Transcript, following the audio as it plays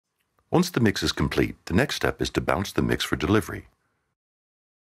Once the mix is complete, the next step is to bounce the mix for delivery.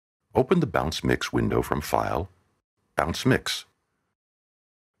 Open the Bounce Mix window from File, Bounce Mix.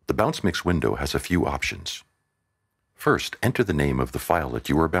 The Bounce Mix window has a few options. First, enter the name of the file that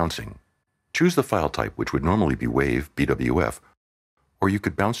you are bouncing. Choose the file type, which would normally be WAV, BWF, or you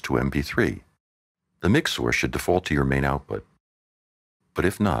could bounce to MP3. The mix source should default to your main output. But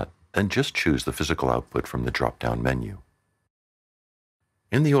if not, then just choose the physical output from the drop-down menu.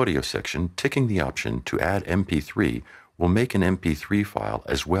 In the audio section, ticking the option to add MP3 will make an MP3 file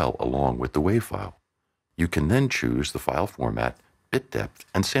as well along with the WAV file. You can then choose the file format, bit depth,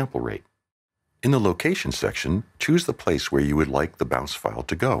 and sample rate. In the location section, choose the place where you would like the bounce file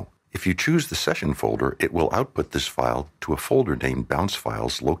to go. If you choose the session folder, it will output this file to a folder named Bounce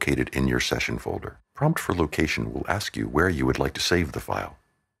Files located in your session folder. Prompt for location will ask you where you would like to save the file.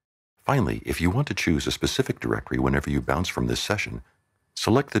 Finally, if you want to choose a specific directory whenever you bounce from this session,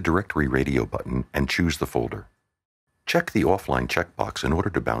 select the Directory Radio button and choose the folder. Check the offline checkbox in order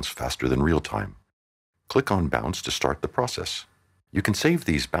to bounce faster than real time. Click on Bounce to start the process. You can save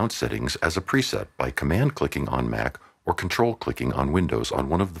these bounce settings as a preset by command-clicking on Mac or control-clicking on Windows on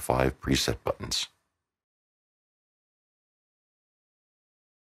one of the 5 preset buttons.